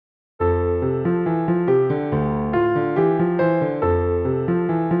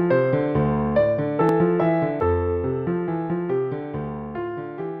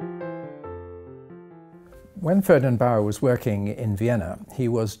when Ferdinand Bauer was working in Vienna, he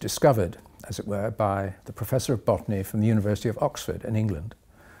was discovered, as it were, by the professor of botany from the University of Oxford in England,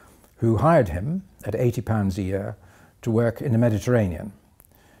 who hired him at £80 a year to work in the Mediterranean.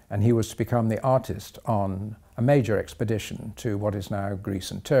 And he was to become the artist on a major expedition to what is now Greece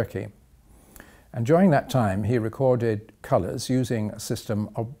and Turkey. And during that time, he recorded colours using a system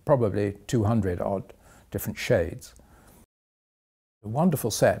of probably 200 odd different shades. A wonderful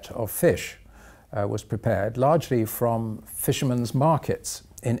set of fish was prepared largely from fishermen's markets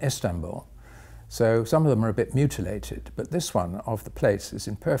in Istanbul. So some of them are a bit mutilated, but this one of the Plaice is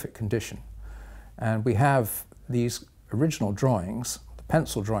in perfect condition. And we have these original drawings, the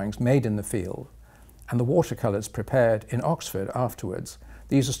pencil drawings made in the field, and the watercolours prepared in Oxford afterwards.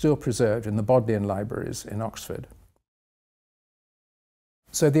 These are still preserved in the Bodleian libraries in Oxford.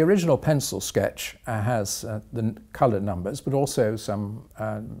 So the original pencil sketch has the colour numbers, but also some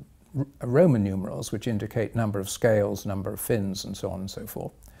Roman numerals which indicate number of scales, number of fins, and so on and so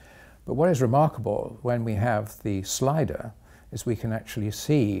forth. But what is remarkable when we have the slider is we can actually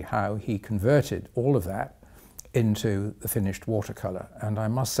see how he converted all of that into the finished watercolour. And I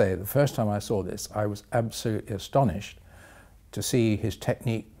must say, the first time I saw this, I was absolutely astonished to see his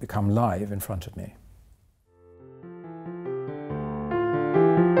technique become live in front of me.